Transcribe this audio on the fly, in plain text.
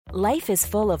Life is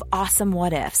full of awesome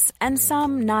what-ifs, and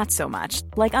some not so much,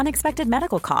 like unexpected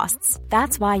medical costs.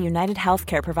 That's why United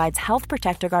Healthcare provides Health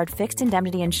Protector Guard fixed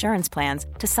indemnity insurance plans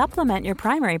to supplement your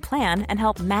primary plan and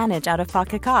help manage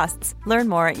out-of-pocket costs. Learn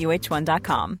more at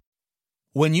uh1.com.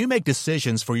 When you make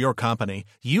decisions for your company,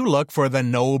 you look for the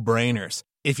no-brainers.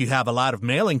 If you have a lot of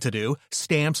mailing to do,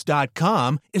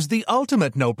 Stamps.com is the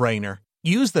ultimate no-brainer.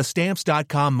 Use the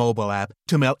Stamps.com mobile app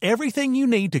to mail everything you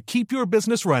need to keep your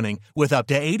business running with up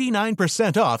to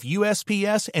 89% off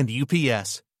USPS and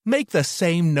UPS. Make the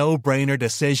same no-brainer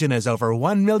decision as over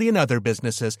 1 million other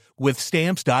businesses with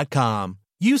Stamps.com.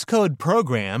 Use code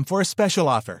PROGRAM for a special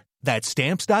offer. That's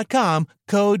Stamps.com,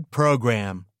 code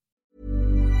PROGRAM.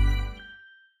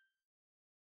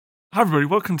 Hi everybody,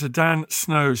 welcome to Dan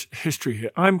Snow's History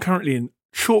Hit. I'm currently in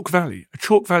Chalk Valley, a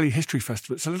Chalk Valley History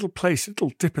Festival. It's a little place, a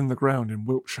little dip in the ground in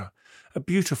Wiltshire, a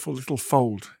beautiful little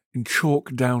fold in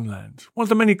chalk downland, one of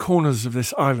the many corners of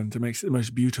this island that makes it the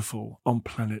most beautiful on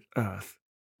planet Earth.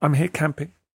 I'm here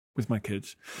camping with my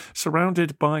kids,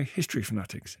 surrounded by history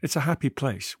fanatics. It's a happy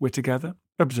place. We're together,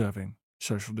 observing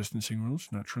social distancing rules,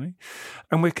 naturally,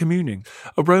 and we're communing.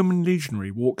 A Roman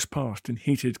legionary walks past in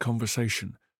heated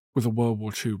conversation with a World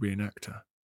War II reenactor.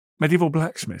 Medieval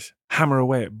blacksmiths hammer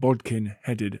away at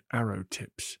bodkin-headed arrow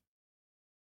tips.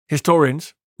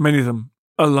 Historians, many of them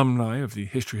alumni of the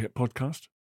History Hit podcast,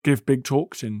 give big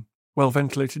talks in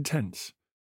well-ventilated tents.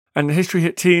 And the History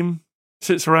Hit team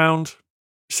sits around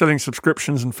selling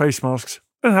subscriptions and face masks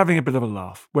and having a bit of a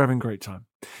laugh. We're having a great time.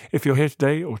 If you're here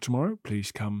today or tomorrow,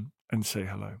 please come and say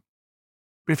hello.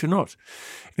 But if you're not,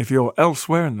 if you're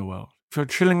elsewhere in the world, if you're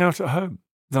chilling out at home,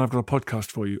 then I've got a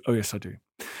podcast for you. Oh, yes, I do.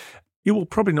 You will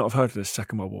probably not have heard of this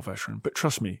Second World War veteran, but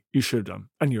trust me, you should have done,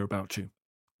 and you're about to.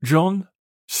 John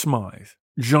Smythe,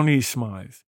 Johnny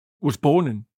Smythe, was born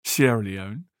in Sierra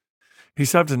Leone. He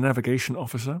served as a navigation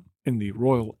officer in the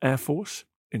Royal Air Force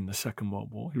in the Second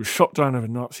World War. He was shot down over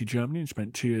Nazi Germany and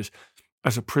spent 2 years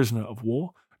as a prisoner of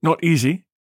war. Not easy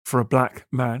for a black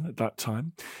man at that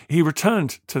time. He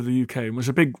returned to the UK and was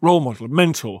a big role model, a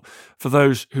mentor for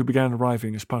those who began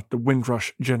arriving as part of the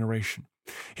Windrush generation.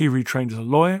 He retrained as a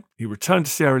lawyer, he returned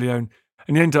to Sierra Leone,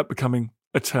 and he ended up becoming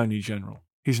Attorney General.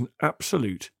 He's an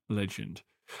absolute legend.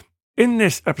 In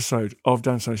this episode of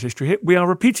Dan Snow's History Hit, we are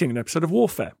repeating an episode of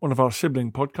Warfare, one of our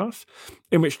sibling podcasts,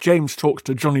 in which James talks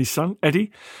to Johnny's son,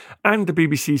 Eddie, and the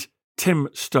BBC's Tim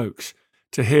Stokes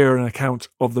to hear an account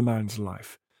of the man's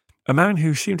life. A man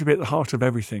who seemed to be at the heart of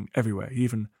everything, everywhere. He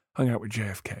even hung out with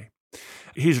JFK.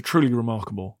 He's a truly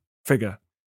remarkable figure.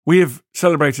 We have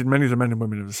celebrated many of the men and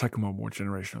women of the Second World War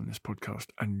generation on this podcast,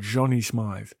 and Johnny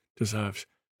Smythe deserves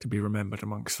to be remembered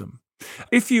amongst them.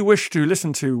 If you wish to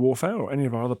listen to Warfare or any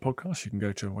of our other podcasts, you can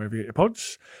go to wherever you get your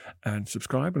pods and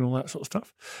subscribe and all that sort of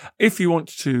stuff. If you want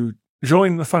to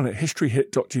join the fun at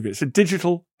historyhit.tv, it's a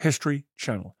digital history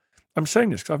channel. I'm saying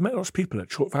this because I've met lots of people at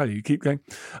Chalk Valley who keep going,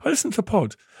 I listen to the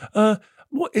pod.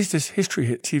 What is this History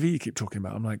Hit TV you keep talking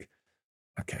about? I'm like,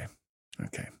 okay,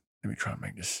 let me try and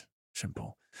make this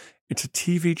simple. It's a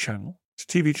TV channel. It's a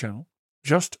TV channel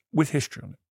just with history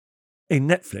on it. A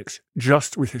Netflix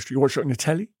just with history. You watch it on your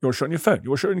telly, you watch it on your phone, you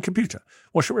watch it on your computer,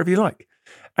 watch it wherever you like.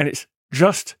 And it's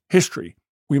just history.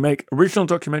 We make original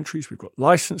documentaries. We've got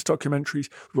licensed documentaries.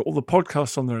 We've got all the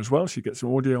podcasts on there as well, so you get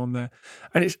some audio on there.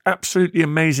 And it's absolutely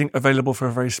amazing, available for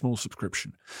a very small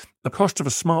subscription. The cost of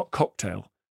a smart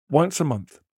cocktail once a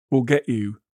month will get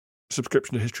you a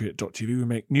subscription to historyhit.tv. We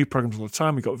make new programs all the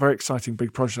time. We've got a very exciting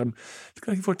big project I'm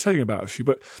looking forward to telling you about, actually.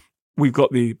 But we've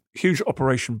got the huge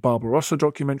Operation Barbarossa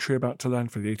documentary about to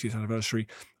land for the 80th anniversary.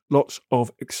 Lots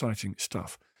of exciting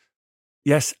stuff.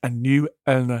 Yes, and new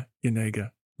Elena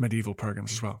Yanega medieval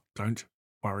programs as well. Don't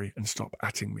worry and stop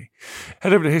atting me.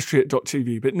 Head over to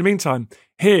historyhit.tv. But in the meantime,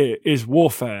 here is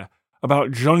Warfare about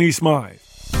Johnny Smythe.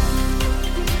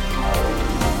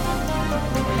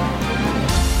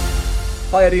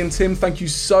 Hi Eddie and Tim, thank you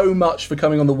so much for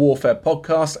coming on the Warfare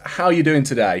podcast. How are you doing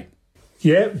today?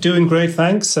 Yeah, doing great,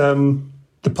 thanks.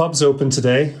 The pub's open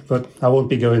today, but I won't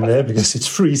be going there because it's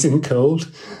freezing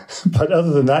cold. But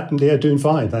other than that, yeah, doing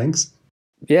fine, thanks.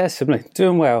 Yeah, similarly,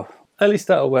 doing well. Early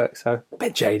start of work, so a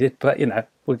bit jaded, but,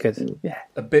 we're good. Yeah.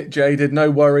 A bit jaded,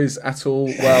 no worries at all.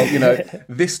 Well,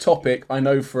 this topic, I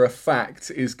know for a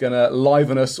fact, is going to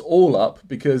liven us all up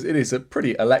because it is a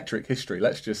pretty electric history,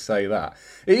 let's just say that.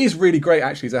 It is really great,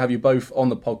 actually, to have you both on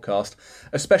the podcast,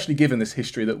 especially given this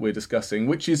history that we're discussing,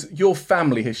 which is your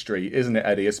family history, isn't it,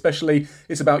 Eddie? Especially,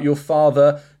 it's about your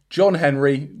father, John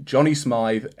Henry, Johnny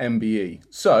Smythe, MBE.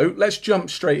 So, let's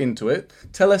jump straight into it.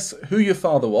 Tell us who your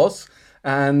father was,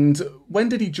 and when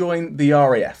did he join the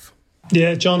RAF?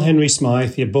 Yeah, John Henry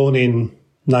Smythe, born in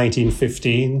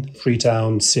 1915,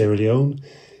 Freetown, Sierra Leone.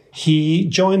 He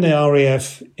joined the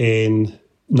RAF in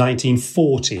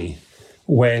 1940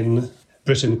 when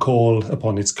Britain called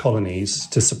upon its colonies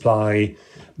to supply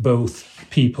both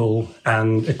people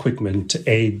and equipment to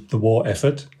aid the war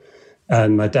effort.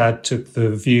 And my dad took the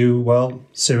view, well,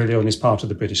 Sierra Leone is part of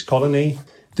the British colony.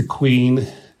 The Queen,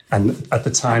 and at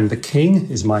the time the King,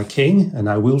 is my king, and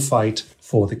I will fight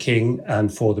for the King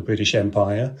and for the British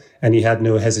Empire. And he had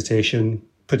no hesitation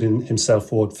putting himself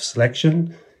forward for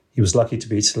selection. He was lucky to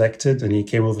be selected, and he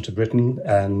came over to Britain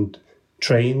and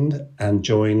trained and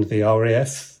joined the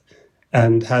RAF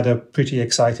and had a pretty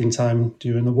exciting time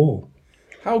during the war.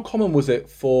 How common was it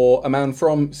for a man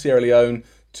from Sierra Leone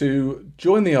to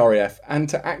join the RAF and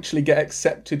to actually get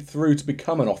accepted through to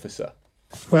become an officer?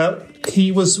 Well,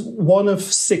 he was one of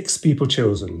 6 people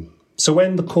chosen. So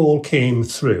when the call came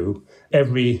through,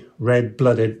 every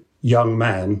red-blooded young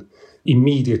man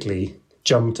immediately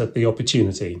jumped at the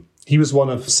opportunity. He was one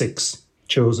of 6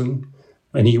 chosen,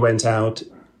 and he went out.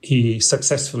 He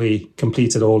successfully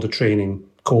completed all the training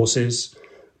courses,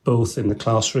 both in the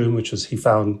classroom, which was he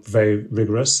found very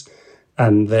rigorous,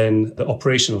 and then the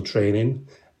operational training.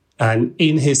 And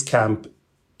in his camp,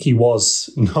 he was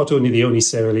not only the only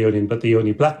Sierra Leonean, but the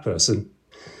only black person.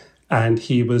 And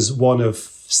he was one of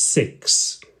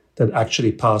 6 that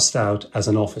actually passed out as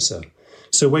an officer.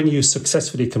 So when you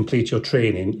successfully complete your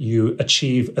training, you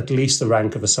achieve at least the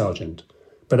rank of a sergeant.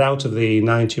 But out of the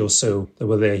 90 or so that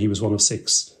were there, he was one of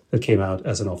 6 that came out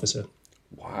as an officer.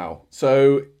 Wow.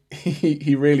 So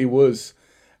he really was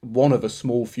one of a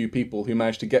small few people who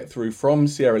managed to get through from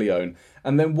Sierra Leone.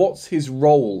 And then what's his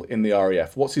role in the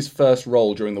RAF? What's his first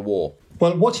role during the war?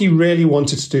 Well, what he really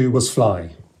wanted to do was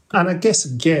fly. And I guess,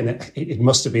 again, it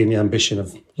must have been the ambition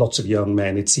of lots of young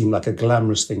men. It seemed like a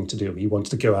glamorous thing to do. He wanted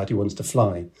to go out, he wanted to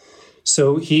fly.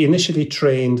 So he initially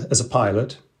trained as a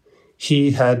pilot.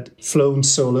 He had flown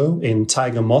solo in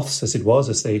Tiger Moths,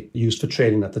 as they used for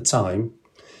training at the time.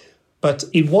 But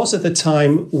it was at the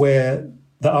time where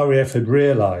the RAF had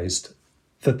realised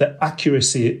that the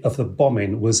accuracy of the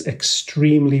bombing was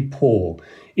extremely poor.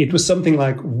 It was something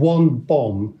like 1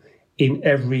 bomb in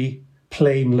every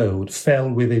plane load fell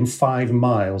within 5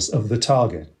 miles of the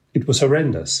target. It was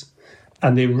horrendous.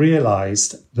 And they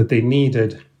realised that they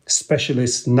needed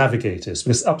specialist navigators,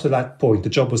 because up to that point, the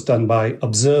job was done by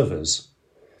observers.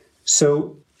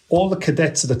 So all the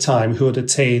cadets at the time who had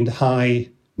attained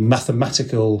high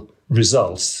mathematical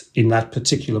results in that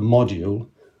particular module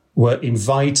were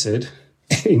invited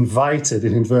in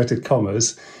inverted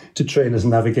commas, to train as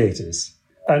navigators.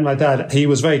 And my dad, he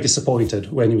was very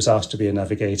disappointed when he was asked to be a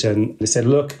navigator. And they said,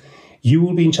 look, you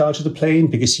will be in charge of the plane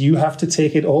because you have to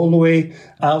take it all the way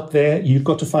out there. You've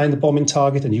got to find the bombing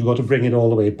target and you've got to bring it all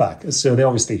the way back. So they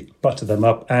obviously buttered them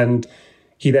up. And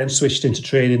he then switched into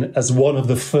training as one of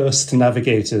the first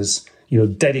navigators,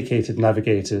 dedicated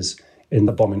navigators in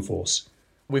the bombing force.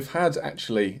 We've had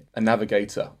actually a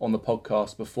navigator on the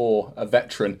podcast before, a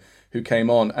veteran who came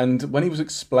on. And when he was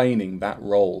explaining that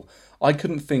role, I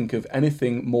couldn't think of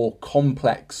anything more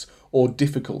complex or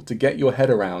difficult to get your head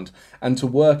around and to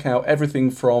work out everything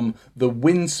from the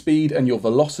wind speed and your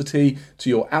velocity to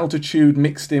your altitude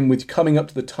mixed in with coming up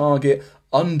to the target,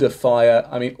 under fire.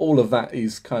 I mean, all of that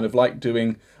is kind of like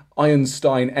doing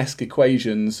Einstein-esque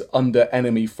equations under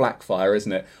enemy flak fire,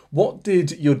 isn't it? What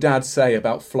did your dad say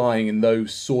about flying in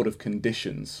those sort of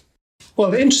conditions?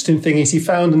 Well, the interesting thing is he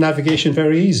found the navigation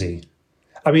very easy.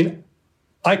 I mean,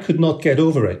 I could not get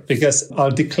over it because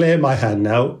I'll declare my hand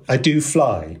now. I do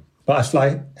fly, but I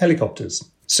fly helicopters.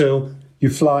 So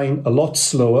you're flying a lot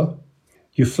slower.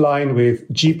 You're flying with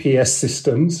GPS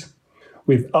systems,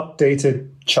 with updated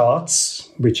charts,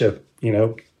 which are,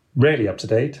 rarely up to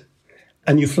date.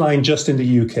 And you're flying just in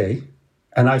the UK.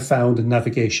 And I found the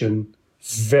navigation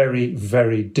very,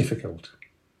 very difficult.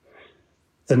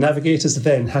 The navigators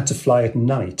then had to fly at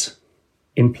night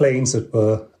in planes that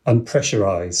were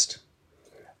unpressurized.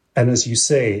 And as you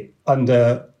say,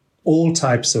 under all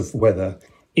types of weather,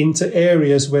 into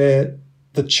areas where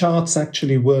the charts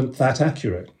actually weren't that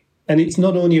accurate. And it's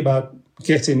not only about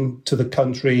getting to the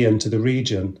country and to the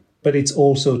region, but it's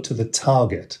also to the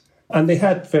target. And they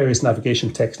had various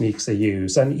navigation techniques they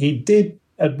used. And he did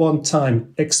at one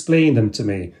time explain them to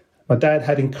me. My dad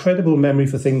had incredible memory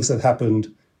for things that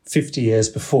happened 50 years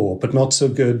before, but not so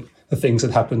good for things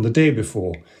that happened the day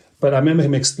before. But I remember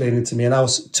him explaining to me and I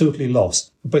was totally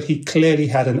lost. But he clearly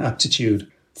had an aptitude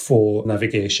for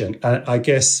navigation. And I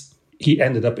guess he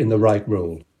ended up in the right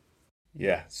role.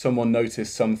 Yeah, someone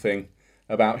noticed something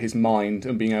about his mind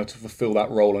and being able to fulfill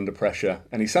that role under pressure.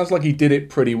 And he sounds like he did it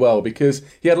pretty well because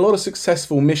he had a lot of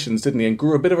successful missions, didn't he? And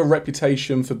grew a bit of a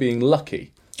reputation for being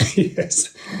lucky.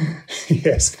 Yes.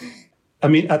 Yes. I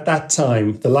mean, at that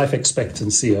time, the life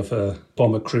expectancy of a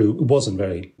bomber crew wasn't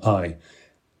very high.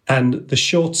 And the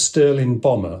short Stirling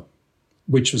bomber,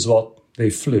 which was what they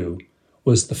flew,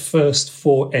 was the first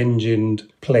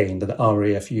 4-engined plane that the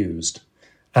RAF used.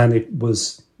 And it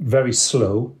was very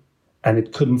slow and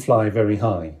it couldn't fly very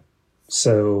high.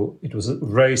 So it was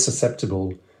very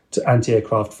susceptible to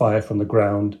anti-aircraft fire from the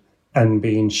ground and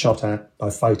being shot at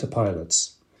by fighter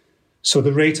pilots. So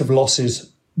the rate of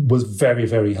losses was very,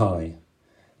 very high.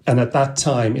 And at that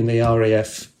time in the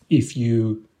RAF, if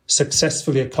you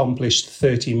successfully accomplished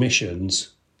 30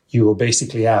 missions, you were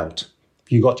basically out.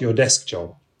 You got your desk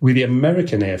job. With the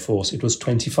American Air Force, it was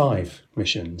 25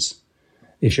 missions.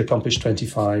 If you accomplished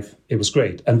 25, it was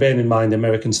great. And bearing in mind, the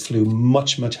Americans flew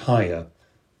much, much higher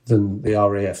than the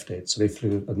RAF did. So they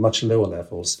flew at much lower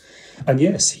levels. And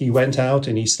yes, he went out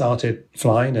and he started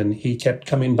flying and he kept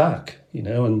coming back,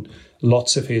 and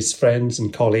lots of his friends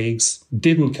and colleagues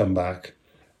didn't come back.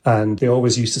 And they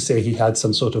always used to say he had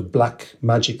some sort of black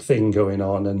magic thing going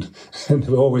on and they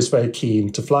were always very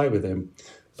keen to fly with him.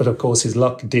 But of course, his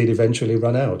luck did eventually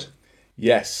run out.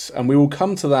 Yes, and we will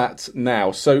come to that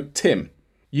now. So, Tim,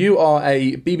 you are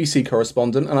a BBC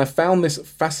correspondent, and I found this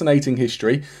fascinating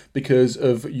history because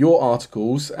of your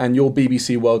articles and your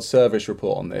BBC World Service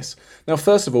report on this. Now,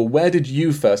 first of all, where did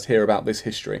you first hear about this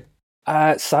history?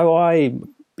 So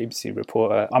I'm a BBC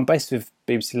reporter. I'm based with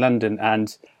BBC London,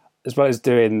 and as well as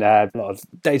doing a lot of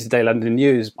day-to-day London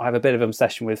news, I have a bit of an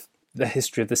obsession with the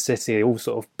history of the city, all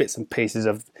sort of bits and pieces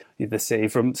of the city,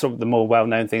 from sort of the more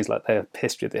well-known things like the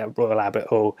history of the Royal Albert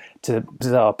Hall to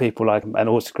bizarre people like an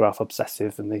autograph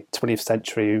obsessive in the 20th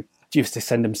century who used to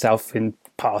send himself in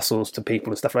parcels to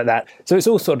people and stuff like that. So it's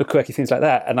all sort of quirky things like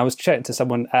that. And I was chatting to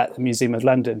someone at the Museum of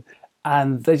London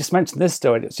and they just mentioned this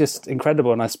story and it was just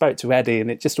incredible. And I spoke to Eddie and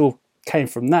it just all came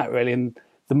from that, really. And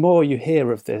the more you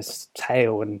hear of this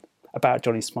tale and about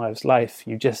Johnny Smythe's life,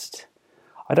 I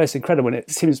know it's incredible, and it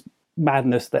seems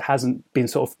madness that hasn't been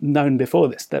sort of known before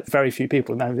this, that very few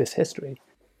people know this history.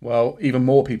 Well, even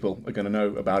more people are going to know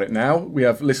about it now. We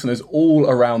have listeners all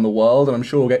around the world, and I'm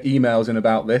sure we'll get emails in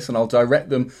about this, and I'll direct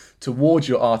them towards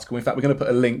your article. In fact, we're going to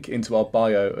put a link into our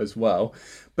bio as well.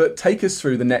 But take us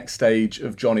through the next stage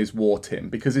of Johnny's war, Tim,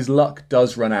 because his luck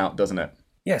does run out, doesn't it?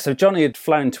 Yeah, so Johnny had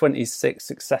flown 26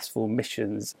 successful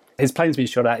missions. His plane's been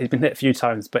shot at, he's been hit a few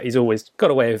times, but he's always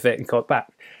got away with it and got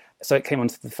back. So it came on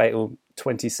to the fatal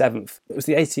 27th. It was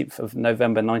the 18th of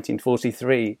November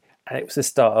 1943, and it was the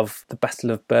start of the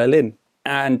Battle of Berlin.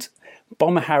 And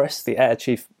Bomber Harris, the Air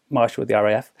Chief Marshal of the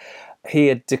RAF, he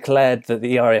had declared that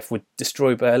the RAF would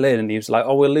destroy Berlin, and he was like,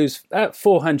 we'll lose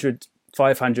 400,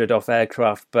 500 off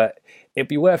aircraft, but it'd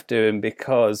be worth doing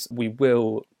because we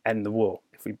will end the war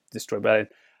if we destroy Berlin.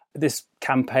 This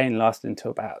campaign lasted until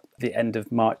about the end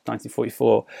of March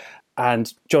 1944,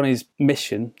 and Johnny's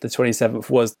mission, the 27th,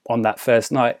 was on that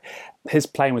first night. His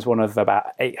plane was one of about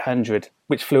 800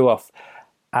 which flew off,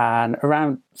 and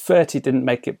around 30 didn't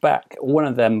make it back. One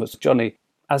of them was Johnny.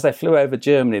 As they flew over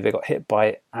Germany, they got hit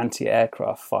by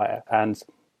anti-aircraft fire, and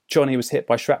Johnny was hit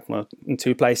by shrapnel in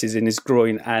two places, in his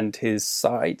groin and his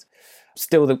side.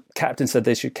 Still, the captain said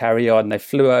they should carry on. They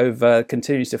flew over,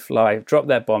 continued to fly, dropped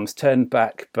their bombs, turned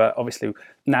back, but obviously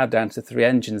now down to 3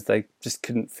 engines, they just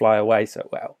couldn't fly away so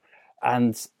well.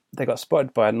 And they got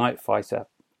spotted by a night fighter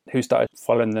who started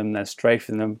following them, then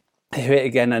strafing them. They hit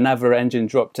again, another engine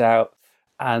dropped out,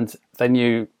 and they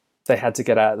knew they had to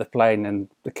get out of the plane, and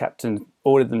the captain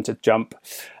ordered them to jump.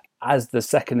 As the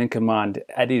second in command,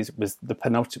 Eddie was the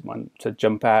penultimate one to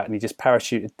jump out, and he just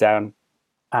parachuted down.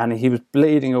 And he was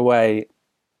bleeding away,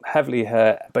 heavily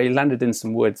hurt, but he landed in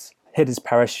some woods, hid his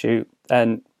parachute,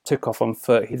 and took off on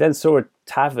foot. He then saw a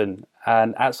tavern,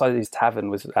 and outside his tavern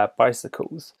was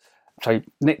bicycles. So he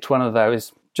nicked one of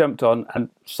those, jumped on, and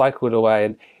cycled away,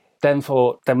 and then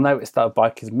thought, they'll notice that a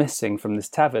bike is missing from this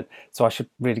tavern, so I should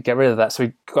really get rid of that. So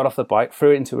he got off the bike,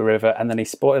 threw it into a river, and then he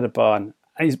spotted a barn,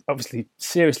 and he's obviously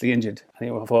seriously injured. And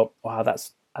he thought, wow,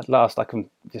 that's at last I can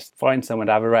just find someone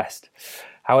to have a rest.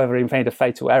 However, he made a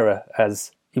fatal error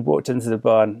as he walked into the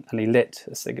barn and he lit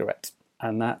a cigarette,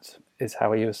 and that is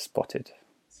how he was spotted.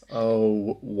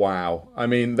 Oh, wow. I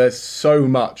mean, there's so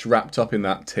much wrapped up in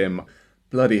that, Tim.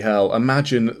 Bloody hell.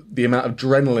 Imagine the amount of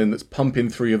adrenaline that's pumping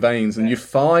through your veins and you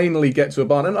finally get to a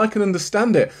barn. And I can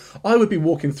understand it. I would be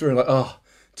walking through and like,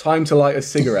 time to light a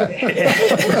cigarette.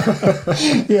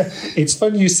 Yeah, it's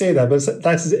funny you say that, but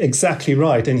that's exactly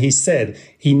right. And he said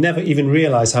he never even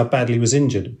realised how badly he was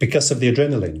injured because of the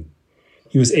adrenaline.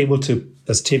 He was able to,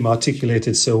 as Tim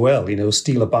articulated so well,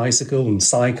 steal a bicycle and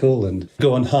cycle and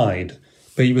go and hide.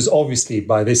 But he was obviously,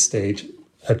 by this stage,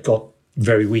 had got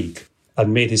very weak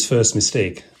and made his first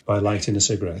mistake by lighting a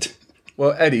cigarette.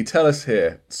 Well, Eddie, tell us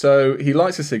here. So he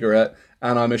lights a cigarette,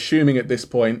 and I'm assuming at this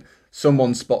point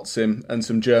someone spots him and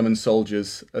some German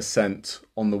soldiers are sent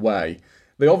on the way.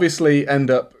 They obviously end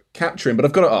up capturing, but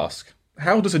I've got to ask,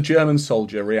 how does a German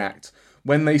soldier react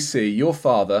when they see your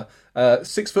father,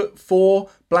 6'4",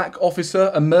 black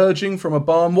officer, emerging from a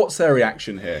barn? What's their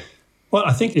reaction here? Well,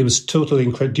 I think it was total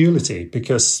incredulity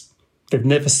because they've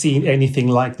never seen anything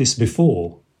like this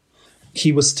before.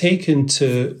 He was taken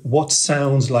to what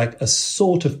sounds like a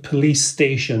sort of police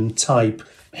station type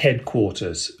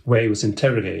headquarters where he was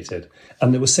interrogated.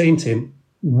 And they were saying to him,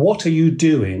 "What are you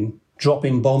doing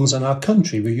dropping bombs on our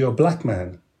country with your black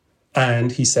man?"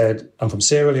 And he said, "I'm from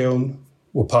Sierra Leone,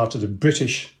 we're part of the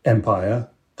British Empire,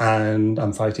 and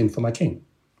I'm fighting for my king."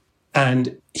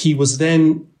 And he was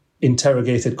then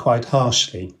interrogated quite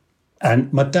harshly.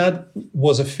 And my dad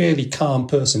was a fairly calm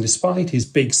person, despite his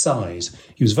big size.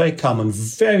 He was very calm and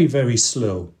very, very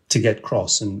slow to get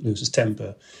cross and lose his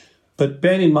temper. But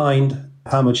bear in mind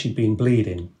how much he'd been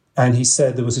bleeding. And he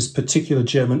said there was this particular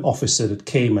German officer that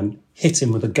came and hit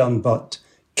him with a gun butt,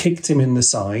 kicked him in the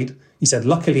side. He said,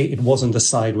 luckily, it wasn't the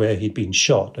side where he'd been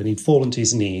shot, and he'd fallen to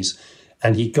his knees,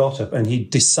 and he got up and he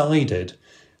decided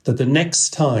that the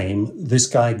next time this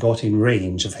guy got in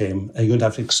range of him, and you're going to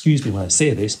have to excuse me when I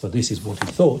say this, but this is what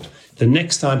he thought, the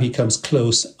next time he comes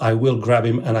close, I will grab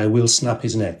him and I will snap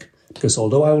his neck, because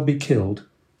although I will be killed,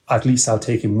 at least I'll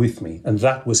take him with me. And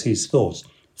that was his thought.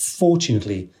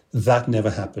 Fortunately, that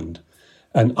never happened.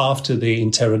 And after the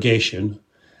interrogation,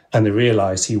 and they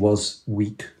realised he was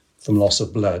weak from loss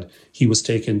of blood, he was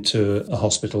taken to a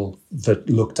hospital that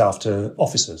looked after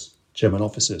officers, German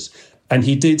officers. And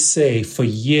he did say for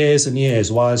years and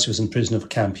years, whilst he was in prisoner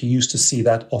camp, he used to see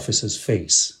that officer's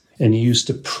face. And he used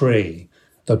to pray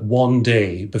that one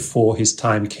day before his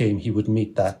time came, he would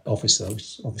meet that officer,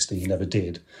 which obviously he never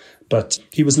did. But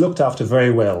he was looked after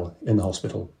very well in the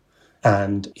hospital.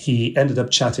 And he ended up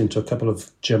chatting to a couple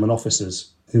of German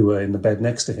officers who were in the bed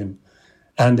next to him.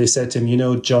 And they said to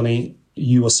him, Johnny,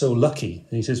 you were so lucky.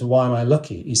 And he says, why am I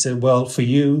lucky? He said, well, for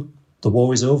you, the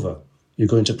war is over. You're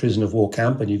going to prisoner of war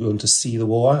camp and you're going to see the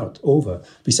war over.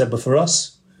 But he said, but for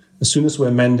us, as soon as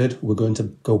we're mended, we're going to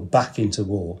go back into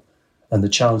war. And the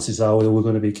chances are we're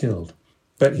going to be killed.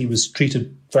 But he was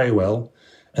treated very well.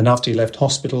 And after he left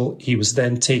hospital, he was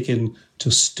then taken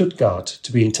to Stuttgart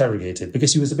to be interrogated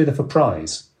because he was a bit of a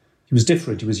prize. He was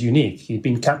different. He was unique. He'd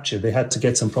been captured. They had to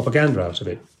get some propaganda out of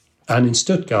it. And in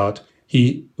Stuttgart,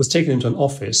 he was taken into an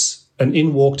office and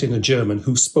in walked in a German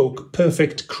who spoke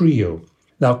perfect Creole.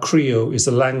 Now, Creole is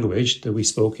the language that we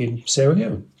spoke in Sierra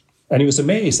Leone. And he was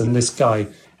amazed. And this guy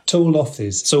told off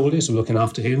his soldiers who were looking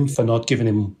after him for not giving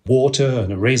him water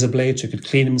and a razor blade so he could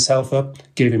clean himself up,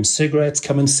 gave him cigarettes,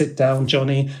 come and sit down,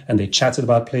 Johnny. And they chatted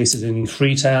about places in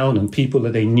Freetown and people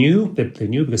that they knew. They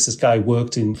knew because this guy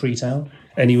worked in Freetown.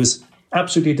 And he was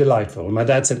absolutely delightful. And my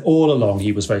dad said all along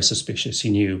he was very suspicious. He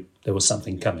knew there was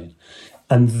something coming.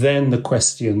 And then the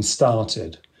question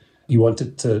started. He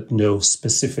wanted to know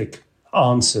specific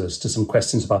answers to some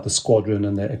questions about the squadron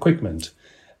and their equipment.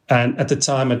 And at the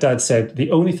time, my dad said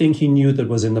the only thing he knew that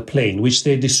was in the plane, which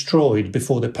they destroyed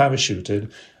before they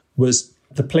parachuted, was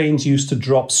the planes used to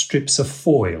drop strips of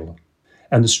foil.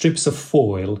 And the strips of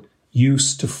foil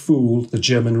used to fool the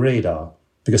German radar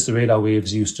because the radar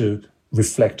waves used to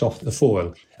reflect off the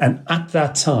foil. And at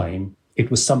that time, it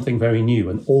was something very new.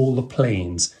 And all the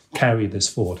planes carried this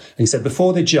foil. And he said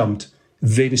before they jumped,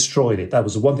 they destroyed it. That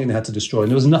was the one thing they had to destroy. And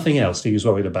there was nothing else he was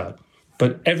worried about.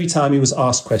 But every time he was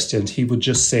asked questions, he would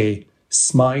just say,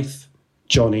 Smythe,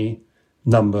 Johnny,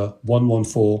 number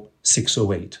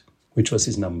 114608, which was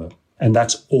his number. And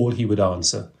that's all he would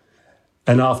answer.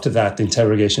 And after that, the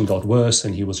interrogation got worse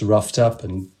and he was roughed up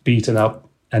and beaten up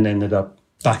and ended up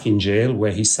back in jail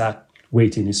where he sat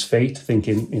waiting his fate,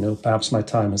 thinking, perhaps my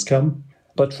time has come.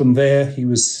 But from there, he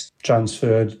was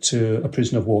transferred to a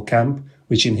prisoner of war camp,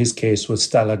 which in his case was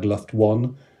Stalag Luft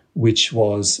 1, which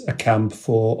was a camp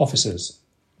for officers,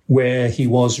 where he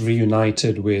was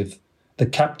reunited with the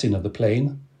captain of the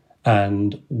plane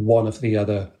and one of the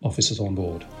other officers on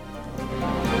board.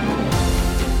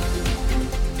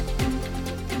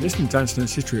 Listen to Dan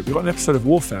Snow's history. We've got an episode of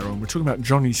Warfare on. We're talking about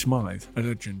Johnny Smythe, a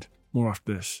legend. More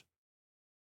after this.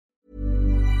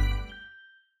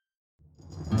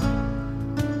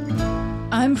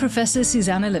 I'm Professor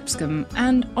Susanna Lipscomb,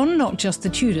 and on Not Just the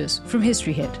Tudors from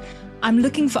History Hit, I'm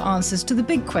looking for answers to the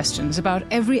big questions about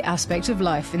every aspect of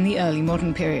life in the early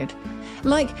modern period.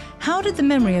 Like, how did the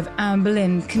memory of Anne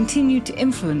Boleyn continue to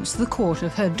influence the court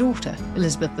of her daughter,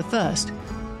 Elizabeth I?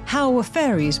 How were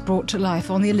fairies brought to life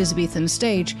on the Elizabethan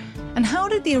stage? And how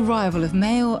did the arrival of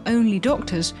male-only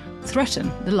doctors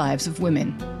threaten the lives of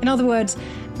women? In other words,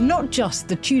 not just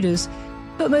the Tudors,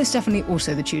 but most definitely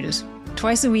also the Tudors.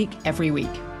 Twice a week, every week.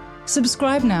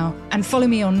 Subscribe now and follow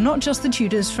me on Not Just the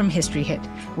Tudors from History Hit,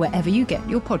 wherever you get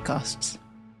your podcasts.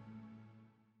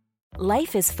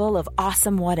 Life is full of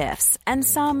awesome what-ifs, and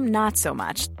some not so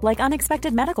much, like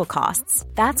unexpected medical costs.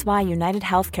 That's why United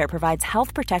Healthcare provides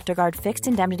Health Protector Guard fixed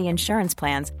indemnity insurance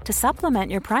plans to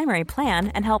supplement your primary plan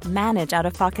and help manage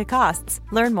out-of-pocket costs.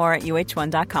 Learn more at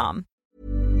uh1.com.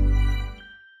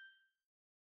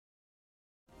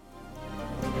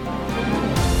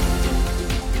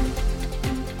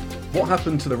 What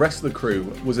happened to the rest of the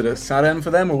crew? Was it a sad end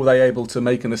for them, or were they able to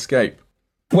make an escape?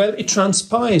 Well, it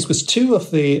transpires was two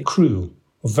of the crew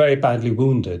were very badly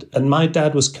wounded, and my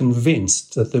dad was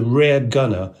convinced that the rear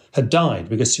gunner had died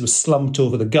because he was slumped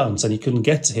over the guns and he couldn't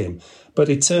get to him. But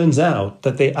it turns out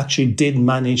that they actually did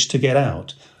manage to get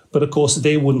out. But of course,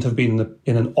 they wouldn't have been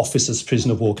in an officer's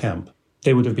prisoner of war camp.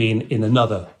 They would have been in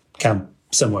another camp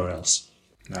somewhere else.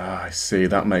 Ah, I see.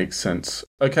 That makes sense.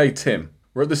 Okay, Tim,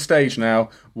 we're at the stage now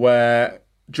where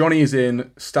Johnny is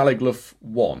in Stalag Luft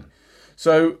 1.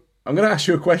 So I'm going to ask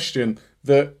you a question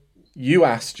that you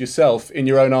asked yourself in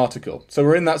your own article. So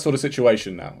we're in that sort of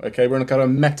situation now, okay? We're in a kind of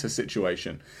meta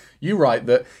situation. You write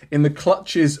that in the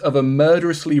clutches of a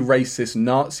murderously racist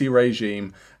Nazi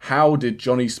regime, how did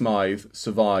Johnny Smythe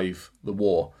survive the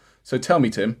war? So tell me,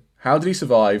 Tim, how did he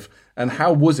survive, and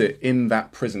how was it in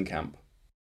that prison camp?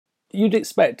 You'd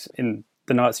expect in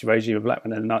the Nazi regime, a black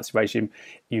man in the Nazi regime,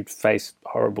 you'd face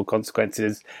horrible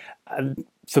consequences. And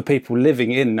for people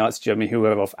living in Nazi Germany who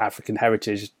were of African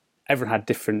heritage, everyone had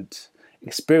different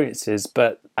experiences.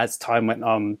 But as time went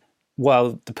on,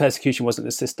 while the persecution wasn't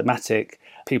as systematic,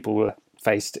 people were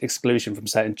faced exclusion from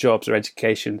certain jobs or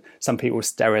education. Some people were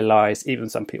sterilised, even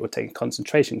some people were taken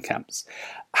concentration camps.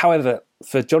 However,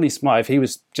 for Johnny Smythe, he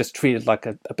was just treated like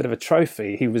a bit of a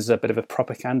trophy. He was a bit of a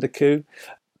propaganda coup.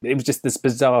 It was just this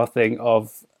bizarre thing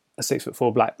of a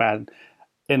 6'4" black man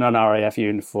in an RAF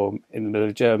uniform in the middle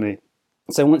of Germany.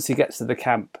 So once he gets to the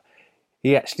camp,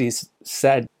 he actually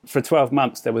said for 12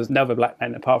 months there was no other black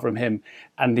man apart from him,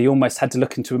 and he almost had to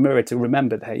look into a mirror to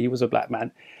remember that he was a black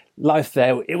man. Life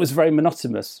there, it was very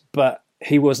monotonous, but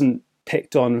he wasn't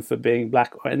picked on for being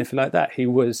black or anything like that. He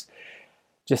was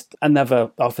just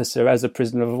another officer as a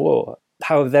prisoner of war.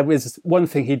 However, there was one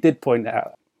thing he did point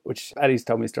out, which Eddie's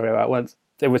told me a story about once.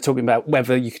 They were talking about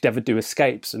whether you could ever do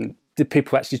escapes, and did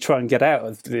people actually try and get out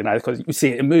of, because you see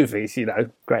it in movies,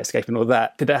 Great Escape and all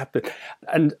that. Did it happen?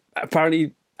 And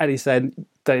apparently Eddie said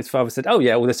that his father said, oh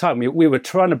yeah, all the time. We were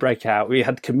trying to break out. We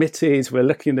had committees, we were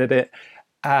looking at it.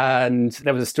 And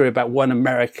there was a story about one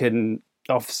American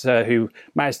officer who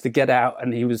managed to get out,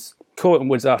 and he was caught in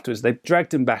woods afterwards. They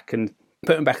dragged him back and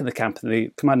put him back in the camp, and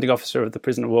the commanding officer of the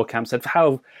prisoner of war camp said,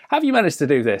 how have you managed to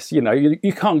do this?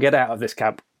 You can't get out of this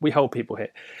camp. We hold people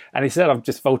here. And he said, I've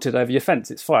just vaulted over your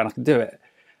fence. It's fine. I can do it.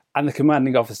 And the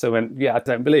commanding officer went, yeah, I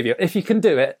don't believe you. If you can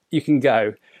do it, you can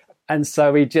go. And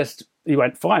so he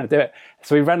went, fine, I'll do it.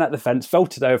 So he ran out the fence,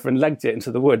 vaulted over and legged it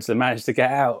into the woods and managed to get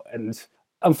out. And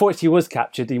unfortunately, he was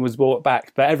captured. He was brought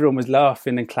back, but everyone was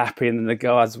laughing and clapping, and the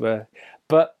guards were.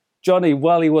 But Johnny,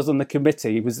 while he was on the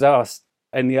committee, he was asked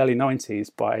in the early 90s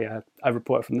by a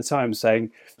reporter from the Times saying,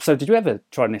 so did you ever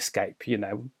try and escape,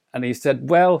 And he said,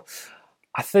 well,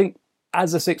 I think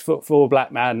as a 6'4"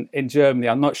 black man in Germany,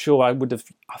 I'm not sure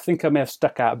I think I may have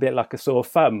stuck out a bit like a sore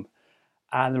thumb.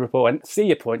 And the reporter went, see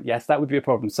your point, yes, that would be a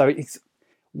problem. So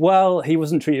while he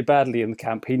wasn't treated badly in the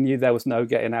camp, he knew there was no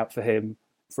getting out for him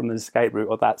from the escape route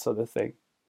or that sort of thing.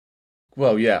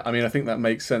 Well, yeah, I think that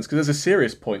makes sense, because there's a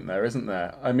serious point there, isn't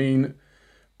there?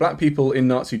 Black people in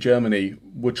Nazi Germany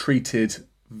were treated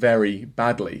very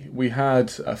badly. We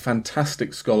had a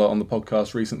fantastic scholar on the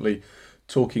podcast recently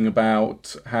talking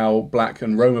about how black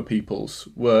and Roma peoples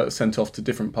were sent off to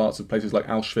different parts of places like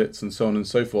Auschwitz and so on and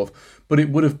so forth. But it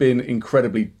would have been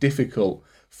incredibly difficult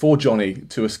for Johnny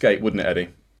to escape, wouldn't it, Eddie?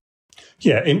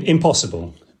 Yeah,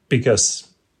 impossible, because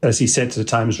as he said to the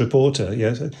Times reporter,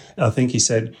 I think he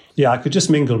said, I could just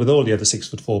mingle with all the other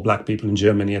 6'4" black people in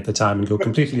Germany at the time and go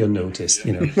completely unnoticed.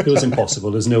 It was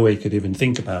impossible. There's no way he could even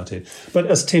think about it. But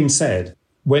as Tim said,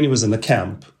 when he was in the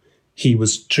camp, he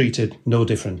was treated no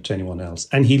different to anyone else.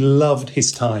 And he loved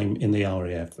his time in the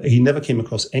RAF. He never came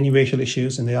across any racial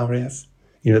issues in the RAF.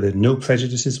 There were no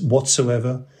prejudices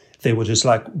whatsoever. They were just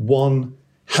like one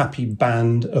happy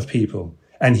band of people.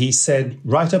 And he said,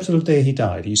 right up to the day he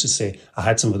died, he used to say, I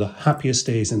had some of the happiest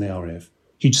days in the RAF.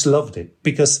 He just loved it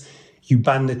because you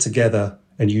banded together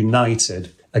and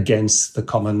united against the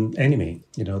common enemy,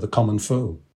 the common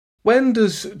foe. When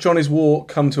does Johnny's War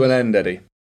come to an end, Eddie?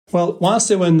 Well, whilst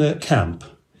they were in the camp,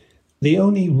 the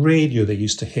only radio they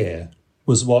used to hear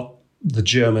was what the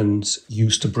Germans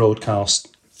used to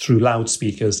broadcast through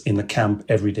loudspeakers in the camp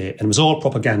every day. And it was all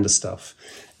propaganda stuff.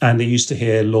 And they used to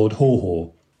hear Lord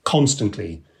Haw-Haw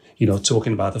constantly,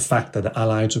 talking about the fact that the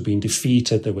Allies were being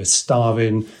defeated, they were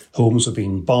starving, homes were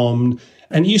being bombed.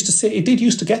 And he used to say it did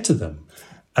used to get to them.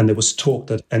 And there was talk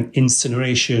that an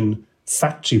incineration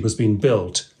factory was being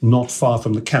built not far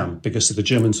from the camp because if the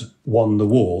Germans won the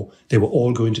war, they were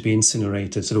all going to be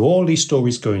incinerated. So there were all these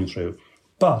stories going through.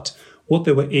 But what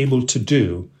they were able to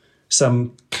do,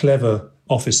 some clever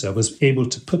officer was able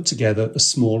to put together a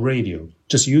small radio,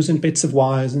 just using bits of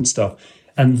wires and stuff,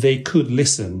 and they could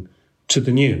listen to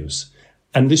the news.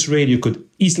 And this radio could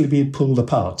easily be pulled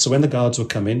apart. So when the guards would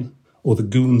come in, or the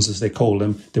goons as they call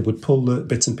them, they would pull the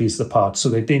bits and pieces apart. So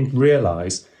they didn't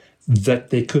realise that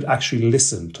they could actually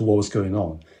listen to what was going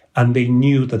on. And they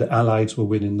knew that the Allies were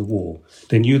winning the war.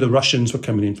 They knew the Russians were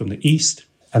coming in from the east,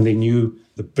 and they knew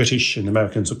the British and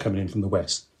Americans were coming in from the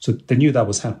west. So they knew that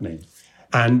was happening.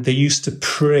 And they used to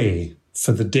pray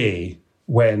for the day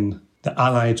when the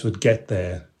Allies would get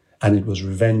there and it was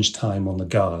revenge time on the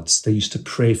guards. They used to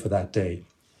pray for that day.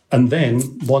 And then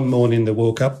one morning they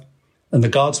woke up and the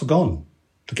guards were gone.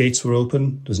 The gates were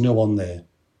open. There was no one there.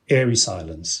 Eerie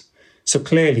silence. So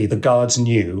clearly the guards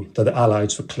knew that the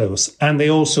Allies were close. And they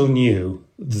also knew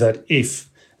that if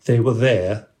they were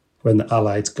there when the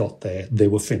Allies got there, they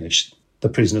were finished. The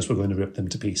prisoners were going to rip them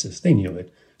to pieces. They knew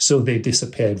it. So they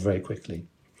disappeared very quickly.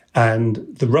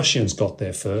 And the Russians got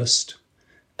there first.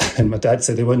 And my dad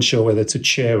said they weren't sure whether to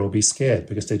cheer or be scared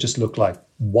because they just looked like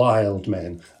wild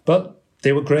men. But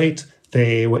they were great.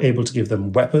 They were able to give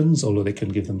them weapons, although they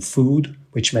couldn't give them food,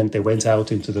 which meant they went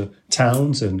out into the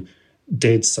towns and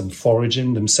did some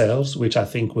foraging themselves, which I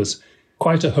think was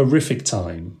quite a horrific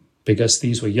time because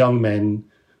these were young men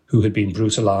who had been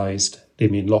brutalized.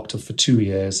 They'd been locked up for 2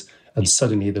 years and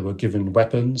suddenly they were given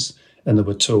weapons and they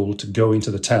were told to go into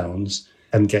the towns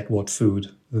and get what food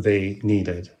they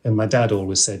needed. And my dad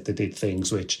always said they did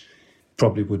things which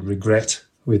probably would regret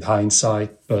with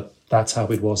hindsight, but that's how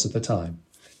it was at the time.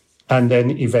 And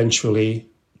then eventually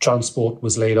transport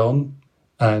was laid on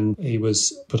and he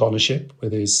was put on a ship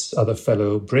with his other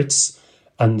fellow Brits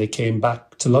and they came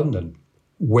back to London,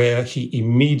 where he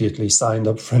immediately signed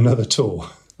up for another tour.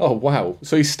 Oh, wow.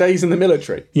 So he stays in the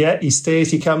military? Yeah, he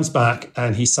stays, he comes back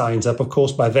and he signs up. Of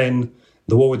course, by then,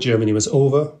 the war with Germany was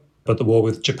over, but the war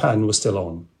with Japan was still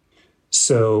on.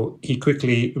 So he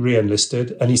quickly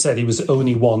re-enlisted, and he said he was the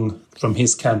only one from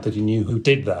his camp that he knew who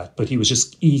did that, but he was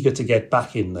just eager to get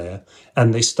back in there.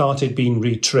 And they started being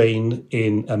retrained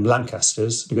in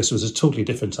Lancasters, because it was a totally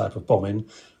different type of bombing.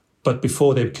 But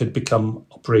before they could become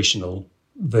operational,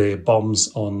 the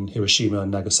bombs on Hiroshima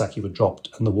and Nagasaki were dropped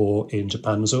and the war in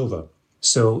Japan was over.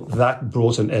 So that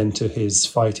brought an end to his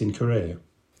fighting career.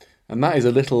 And that is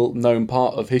a little known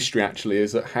part of history, actually,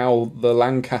 is that how the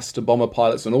Lancaster bomber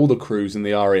pilots and all the crews in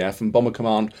the RAF and Bomber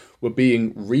Command were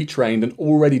being retrained and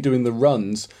already doing the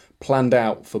runs planned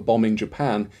out for bombing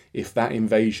Japan if that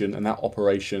invasion and that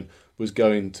operation was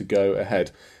going to go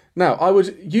ahead. Now, I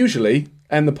would usually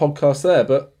end the podcast there,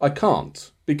 but I can't,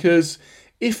 because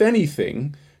if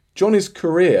anything, Johnny's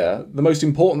career, the most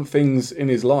important things in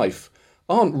his life,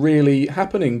 aren't really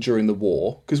happening during the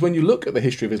war, because when you look at the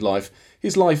history of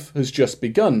his life has just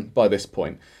begun by this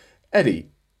point. Eddie,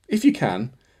 if you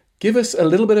can, give us a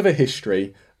little bit of a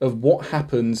history of what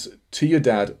happens to your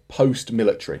dad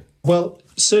post-military. Well,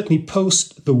 certainly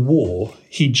post the war,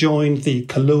 he joined the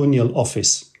Colonial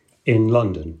Office in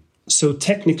London. So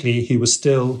technically he was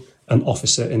still an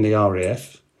officer in the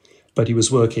RAF, but he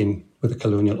was working with the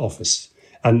Colonial Office.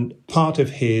 And part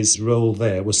of his role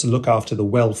there was to look after the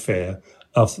welfare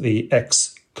of the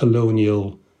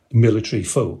ex-colonial military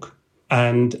folk.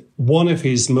 And one of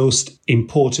his most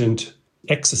important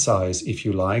exercise, if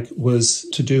you like, was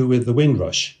to do with the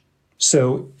Windrush.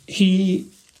 So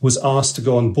he was asked to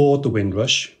go on board the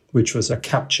Windrush, which was a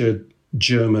captured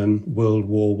German World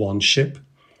War I ship,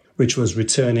 which was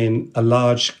returning a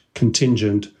large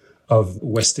contingent of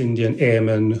West Indian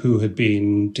airmen who had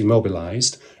been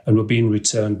demobilized and were being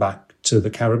returned back to the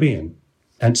Caribbean.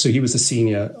 And so he was a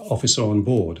senior officer on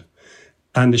board.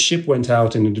 And the ship went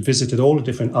out and visited all the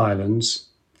different islands,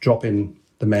 dropping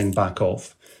the men back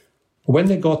off. When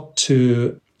they got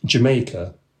to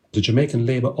Jamaica, the Jamaican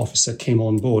Labour officer came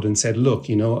on board and said, look,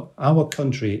 our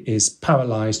country is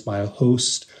paralyzed by a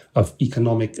host of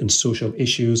economic and social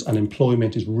issues.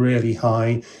 Unemployment is really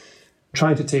high.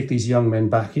 trying to take these young men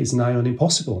back is nigh on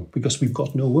impossible because we've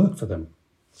got no work for them.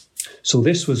 So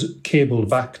this was cabled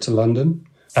back to London,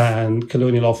 and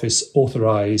Colonial Office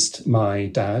authorised my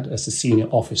dad as a senior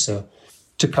officer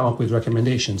to come up with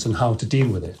recommendations on how to deal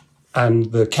with it.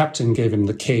 And the captain gave him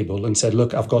the cable and said,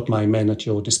 look, I've got my men at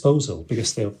your disposal,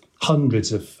 because there are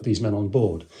hundreds of these men on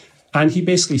board. And he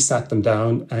basically sat them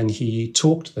down and he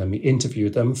talked to them, he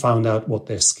interviewed them, found out what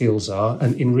their skills are.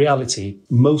 And in reality,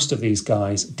 most of these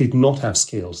guys did not have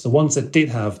skills. The ones that did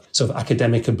have sort of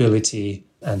academic ability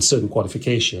and certain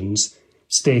qualifications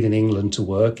stayed in England to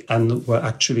work and were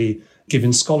actually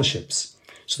given scholarships.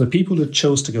 So the people who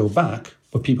chose to go back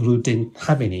were people who didn't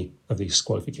have any of these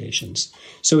qualifications.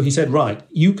 So he said, right,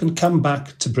 you can come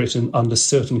back to Britain under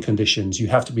certain conditions. You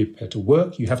have to be prepared to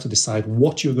work. You have to decide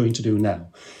what you're going to do now.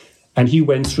 And he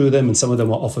went through them, and some of them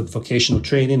were offered vocational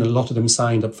training. A lot of them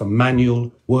signed up for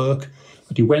manual work.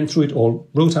 But he went through it all,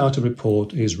 wrote out a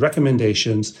report, his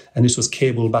recommendations, and this was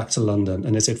cabled back to London.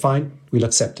 And they said, fine, we'll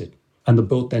accept it. And the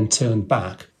boat then turned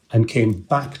back and came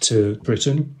back to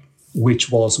Britain,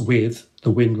 which was with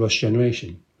the Windrush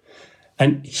generation.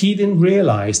 And he didn't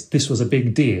realise this was a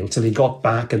big deal till he got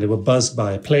back and they were buzzed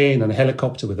by a plane and a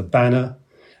helicopter with a banner.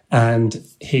 And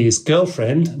his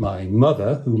girlfriend, my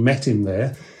mother, who met him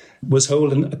there, was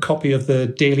holding a copy of the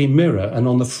Daily Mirror, and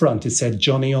on the front it said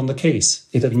Johnny on the case.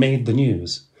 It had made the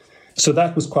news. So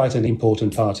that was quite an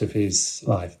important part of his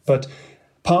life. But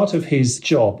part of his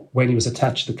job when he was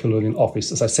attached to the Colonial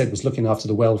Office, as I said, was looking after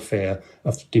the welfare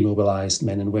of demobilised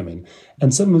men and women.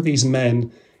 And some of these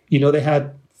men, they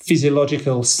had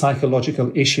physiological,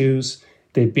 psychological issues.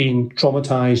 They'd been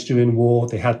traumatised during war.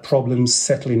 They had problems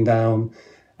settling down.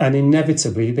 And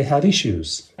inevitably, they had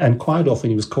issues. And quite often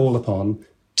he was called upon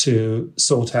to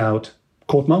sort out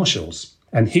court-martials.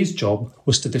 And his job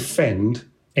was to defend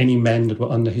any men that were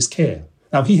under his care.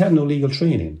 Now, he had no legal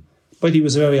training, but he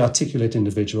was a very articulate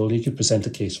individual. He could present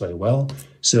a case very well.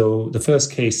 So the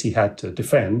first case he had to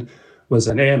defend was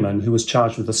an airman who was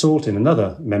charged with assaulting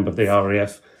another member of the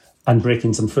RAF and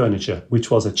breaking some furniture, which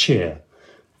was a chair.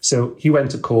 So he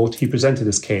went to court, he presented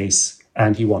his case,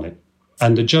 and he won it.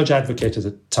 And the judge advocate at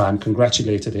the time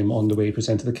congratulated him on the way he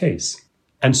presented the case.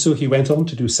 And so he went on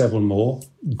to do several more,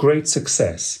 great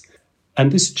success.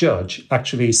 And this judge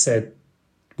actually said,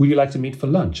 would you like to meet for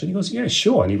lunch? And he goes, yeah,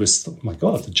 sure. And he was, oh my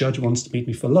God, the judge wants to meet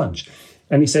me for lunch.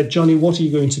 And he said, Johnny, what are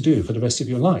you going to do for the rest of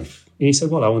your life? And he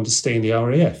said, well, I want to stay in the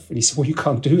RAF. And he said, well, you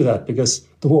can't do that because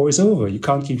the war is over. You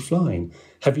can't keep flying.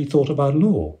 Have you thought about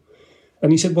law?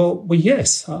 And he said, well,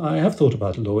 yes, I have thought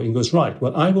about law. And he goes, right,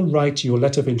 well, I will write your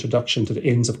letter of introduction to the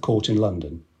Inns of Court in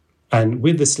London. And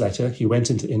with this letter, he went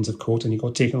into the Inns of Court and he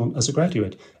got taken on as a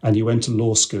graduate. And he went to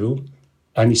law school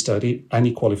and he studied and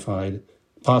he qualified,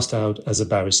 passed out as a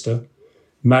barrister,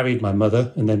 married my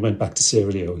mother, and then went back to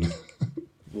Sierra Leone.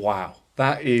 Wow,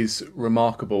 that is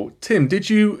remarkable. Tim, did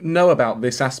you know about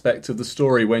this aspect of the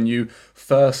story when you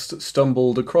first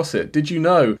stumbled across it? Did you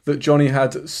know that Johnny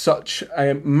had such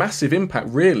a massive impact,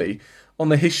 really, on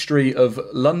the history of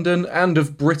London and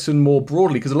of Britain more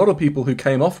broadly? Because a lot of people who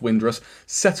came off Windrush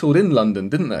settled in London,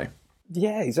 didn't they?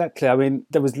 Yeah, exactly. I mean,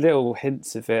 there was little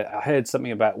hints of it. I heard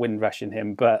something about Windrush in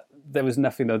him, but there was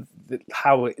nothing of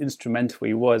how instrumental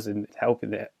he was in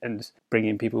helping it and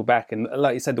bringing people back. And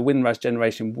like you said, the Windrush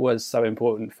generation was so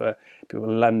important for people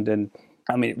in London.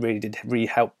 I mean, it really did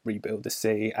help rebuild the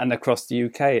sea. And across the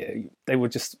UK, they were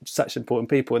just such important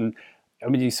people. And I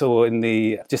mean, you saw in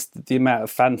the amount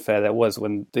of fanfare there was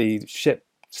when the ship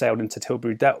sailed into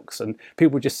Tilbury Docks, and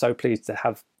people were just so pleased to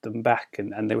have them back,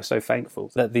 and they were so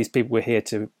thankful that these people were here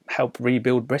to help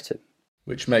rebuild Britain.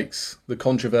 Which makes the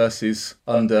controversies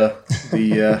under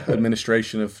the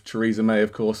administration of Theresa May,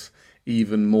 of course,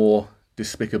 even more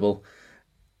despicable.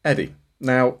 Eddie,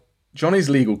 now, Johnny's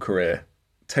legal career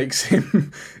takes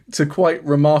him to quite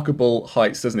remarkable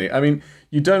heights, doesn't he? I mean,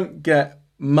 you don't get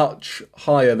much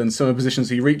higher than some of the positions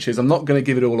he reaches. I'm not going to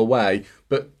give it all away,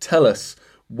 but tell us,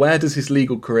 where does his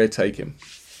legal career take him?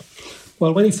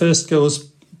 Well, when he first goes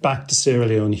back to Sierra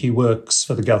Leone, he works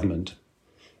for the government,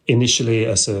 initially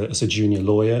as a junior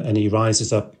lawyer, and he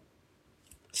rises up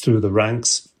through the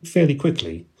ranks fairly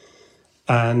quickly.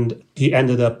 And he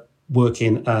ended up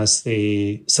working as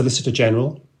the Solicitor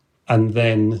General and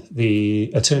then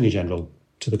the Attorney General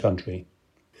to the country.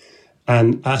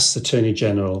 And as Attorney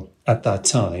General at that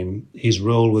time, his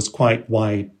role was quite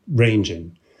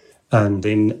wide-ranging. And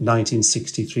in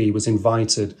 1963, he was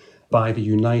invited by the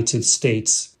United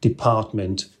States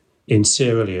Department in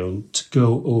Sierra Leone to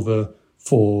go over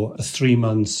for a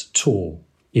 3-month tour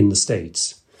in the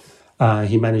States.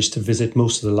 He managed to visit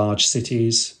most of the large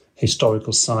cities,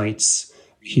 historical sites,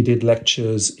 He did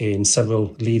lectures in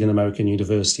several leading American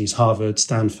universities, Harvard,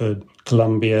 Stanford,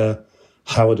 Columbia,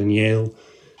 Howard and Yale.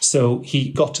 So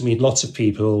he got to meet lots of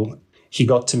people. He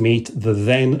got to meet the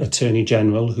then Attorney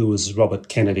General, who was Robert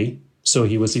Kennedy. So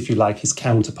he was, if you like, his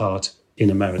counterpart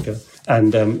in America.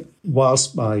 And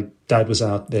whilst my dad was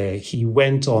out there, he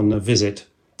went on a visit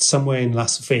somewhere in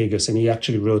Las Vegas, and he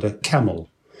actually rode a camel.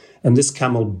 And this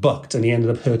camel bucked, and he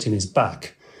ended up hurting his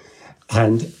back.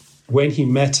 And when he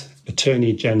met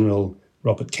Attorney General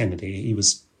Robert Kennedy, he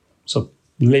was sort of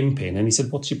limping, and he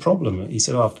said, "What's your problem?" He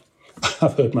said, "Oh,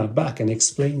 I've hurt my back," and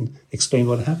explained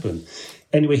what happened.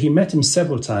 Anyway, he met him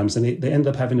several times, and they ended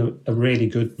up having a really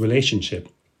good relationship.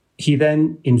 He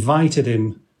then invited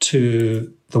him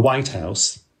to the White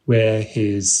House, where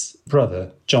his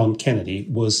brother, John Kennedy,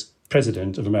 was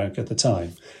president of America at the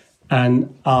time,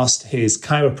 and asked his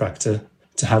chiropractor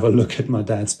to have a look at my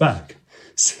dad's back.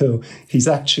 So he's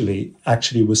actually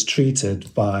was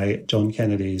treated by John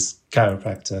Kennedy's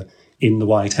chiropractor in the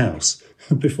White House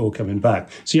before coming back.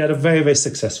 So he had a very, very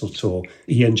successful tour.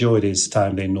 He enjoyed his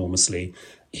time there enormously.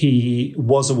 He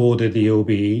was awarded the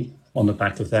OBE. On the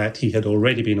back of that, he had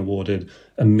already been awarded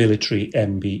a military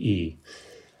MBE.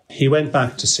 He went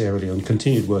back to Sierra Leone,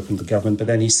 continued working with the government, but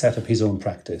then he set up his own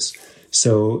practice.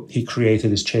 So he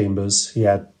created his chambers. He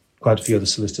had quite a few other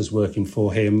solicitors working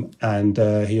for him, and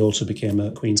he also became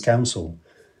a Queen's Counsel.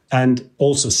 And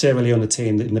also Sierra Leone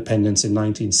attained independence in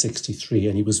 1963,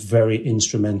 and he was very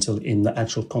instrumental in the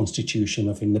actual constitution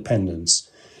of independence,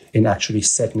 in actually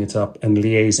setting it up and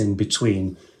liaising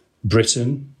between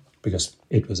Britain, because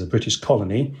it was a British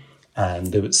colony, and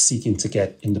they were seeking to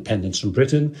get independence from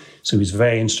Britain. So he was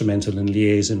very instrumental in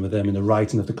liaising with them in the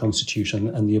writing of the Constitution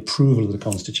and the approval of the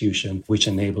Constitution, which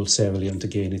enabled Sierra Leone to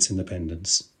gain its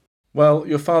independence. Well,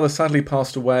 your father sadly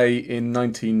passed away in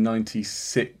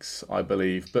 1996, I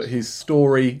believe, but his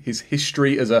story, his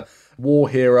history as a war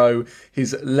hero,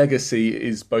 his legacy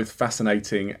is both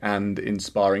fascinating and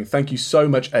inspiring. Thank you so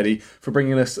much, Eddie, for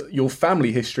bringing us your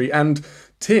family history. And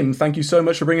Tim, thank you so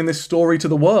much for bringing this story to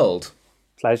the world.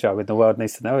 Pleasure. I mean, the world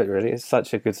needs to know it, really. It's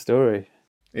such a good story.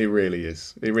 It really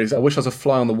is. It really is. I wish I was a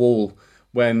fly on the wall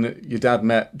when your dad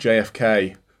met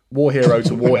JFK, war hero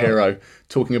to war hero,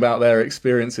 talking about their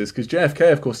experiences. Because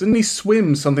JFK, of course, didn't he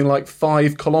swim something like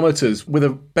 5 kilometres with a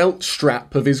belt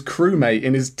strap of his crewmate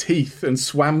in his teeth and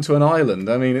swam to an island?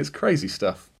 I mean, it's crazy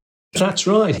stuff. That's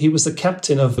right. He was the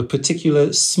captain of a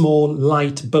particular small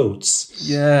light boats.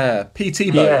 Yeah,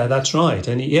 PT boat. Yeah, that's right.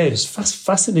 And it was a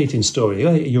fascinating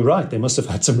story. You're right. They must have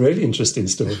had some really interesting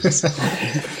stories.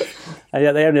 And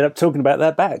yet they ended up talking about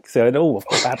their back. So, I've got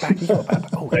a bad back, you've got a bad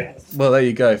back. Oh, yeah. Well, there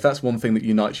you go. If that's one thing that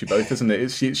unites you both, isn't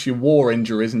it? It's your war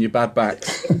injuries and your bad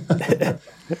backs.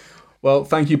 Well,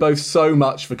 thank you both so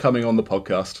much for coming on the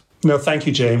podcast. No, thank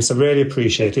you, James. I really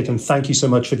appreciate it. And thank you so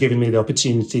much for giving me the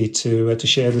opportunity to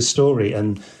share this story.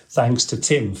 And thanks to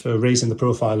Tim for raising the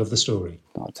profile of the story.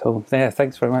 Not at all. Yeah,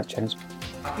 thanks very much, James.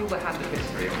 I feel the hand of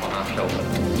history upon our shoulders.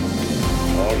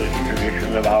 All this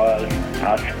tradition of ours,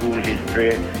 our school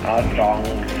history, our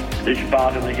songs, this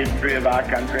part of the history of our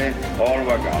country, all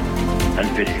were gone and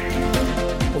finished.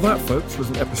 Well, that, folks,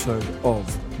 was an episode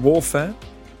of Warfare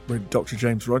with Dr.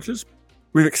 James Rogers.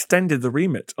 We've extended the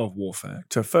remit of warfare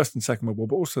to First and Second World War,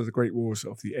 but also the great wars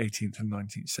of the 18th and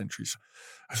 19th centuries.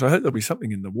 So I hope there'll be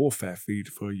something in the warfare feed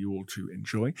for you all to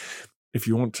enjoy. If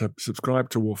you want to subscribe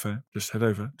to Warfare, just head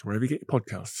over to wherever you get your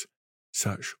podcasts,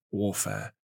 search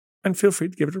Warfare, and feel free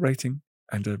to give it a rating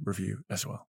and a review as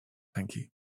well. Thank you.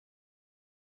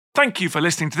 Thank you for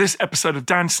listening to this episode of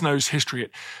Dan Snow's History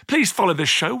Hit. Please follow this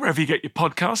show wherever you get your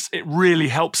podcasts. It really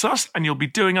helps us, and you'll be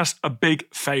doing us a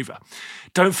big favour.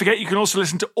 Don't forget, you can also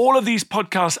listen to all of these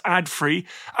podcasts ad-free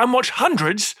and watch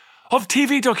hundreds of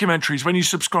TV documentaries when you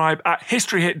subscribe at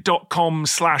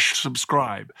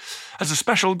historyhit.com/subscribe. As a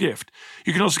special gift,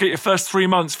 you can also get your first 3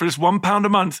 months for just £1 a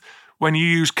month when you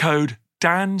use code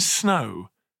DANSNOW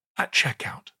at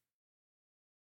checkout.